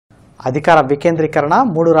అధికార వికేంద్రీకరణ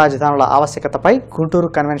 3 రాజధానుల ఆవశ్యకతపై గుంటూరు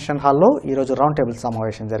కన్వెన్షన్ హాల్లో ఈరోజు రౌండ్ టేబుల్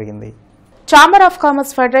సమావేశం జరిగింది. ఛాంబర్ ఆఫ్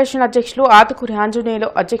కామర్స్ ఫెడరేషన్ అధ్యక్షులు ఆతుకూరి ఆంజనేయులు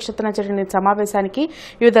అధ్యక్షతన జరిగిన సమావేశానికి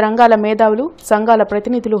వివిధ రంగాల మేధావులు, సంఘాల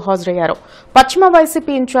ప్రతినిధులు హాజరయ్యారు. పశ్చిమ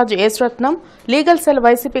YCP incharge Yesuratnam, legal cell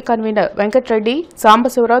YCP convener Venkatareddy,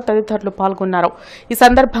 Sambasivarao తదితరులు పాల్గొన్నారు. ఈ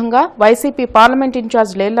సందర్భంగా వైసీపీ పార్లమెంట్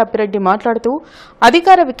ఇన్ఛార్జ్ లేళ్లప్పిరెడ్డి మాట్లాడుతూ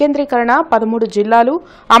అధికార వికేంద్రీకరణ 13 జిల్లాలు,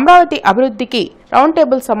 అమరావతి అభివృద్ధికి రౌండ్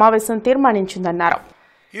టేబుల్ సమావేశం తీర్మానించిందన్నారు.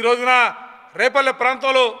 ఈ రోజున రేపల్లె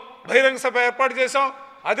ప్రాంతంలో బహిరంగ సభ ఏర్పాటు చేశాం.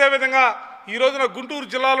 అదేవిధంగా ఈ రోజున గుంటూరు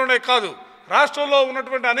జిల్లాలోనే కాదు, రాష్ట్రంలో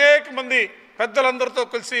ఉన్నటువంటి అనేక మంది పెద్దలందరితో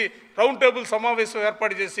కలిసి రౌండ్ టేబుల్ సమావేశం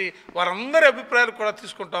ఏర్పాటు చేసి వారందరి అభిప్రాయాలు కూడా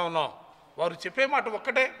తీసుకుంటా ఉన్నాం. వారు చెప్పే మాట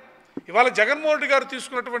ఒక్కటే, ఇవాళ జగన్మోహన్ రెడ్డి గారు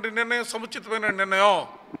తీసుకున్నటువంటి నిర్ణయం సముచితమైన నిర్ణయం.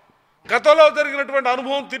 గతంలో జరిగినటువంటి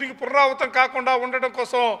అనుభవం తిరిగి పునరావృతం కాకుండా ఉండటం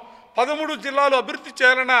కోసం 13 జిల్లాలు అభివృద్ధి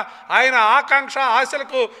చేయాలన్న ఆయన ఆకాంక్ష,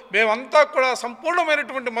 ఆశలకు మేమంతా కూడా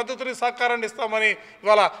సంపూర్ణమైనటువంటి మద్దతుని, సహకారాన్ని ఇస్తామని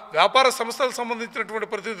ఇవాళ వ్యాపార సంస్థలకు సంబంధించినటువంటి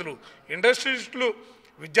ప్రతినిధులు, ఇండస్ట్రియలిస్టులు,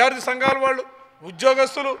 విద్యార్థి సంఘాల వాళ్ళు,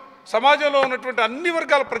 ఉద్యోగస్తులు, సమాజంలో ఉన్నటువంటి అన్ని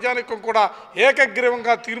వర్గాల ప్రజానీకం కూడా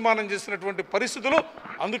ఏకగ్రీవంగా తీర్మానం చేసినటువంటి పరిస్థితులు.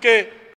 అందుకే